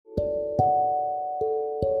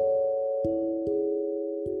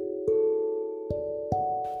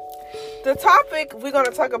The topic we're going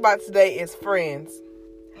to talk about today is friends.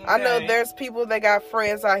 Okay. I know there's people that got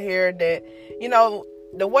friends out here that, you know,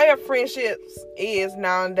 the way of friendships is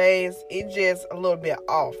nowadays, it's just a little bit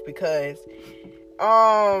off because,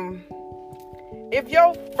 if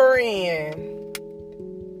your friend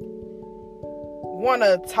want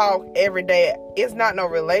to talk every day, it's not no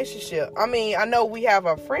relationship. I mean, I know we have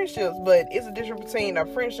our friendships, but it's a difference between a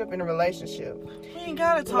friendship and a relationship. We ain't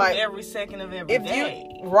gotta talk like, every second of every day.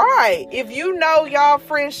 If you know y'all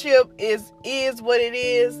friendship is what it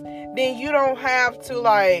is, then you don't have to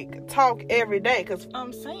like talk every day. Cause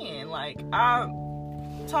I'm saying, like, I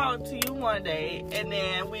talk to you one day and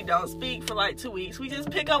then we don't speak for like 2 weeks. We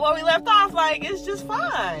just pick up where we left off. Like, it's just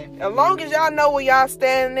fine. As long as y'all know where y'all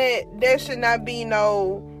standing at, there should not be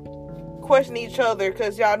no question each other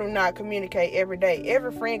because y'all do not communicate every day.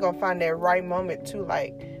 Every friend gonna find that right moment to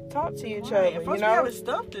like talk to each other. And plus, we have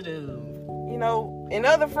stuff to do. You know, and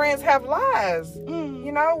other friends have lives.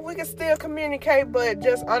 You know, we can still communicate, but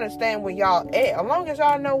just understand where y'all at. As long as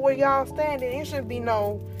y'all know where y'all standing, it shouldn't be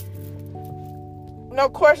no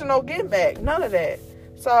question, no getting back, none of that.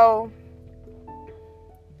 So,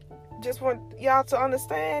 just want y'all to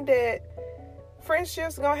understand that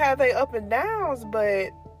friendships gonna have their up and downs, but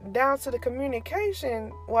down to the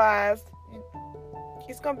communication wise,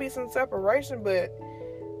 it's gonna be some separation, but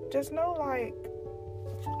just know, like,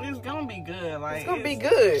 it's gonna be good. Like, it's gonna be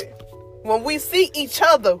good. When we see each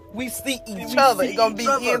other, we see each other. It's gonna be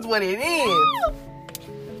is what it is.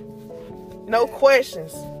 No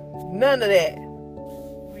questions, none of that.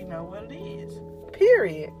 We know what it is.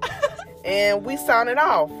 Period. And we signing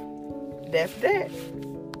off. That's that.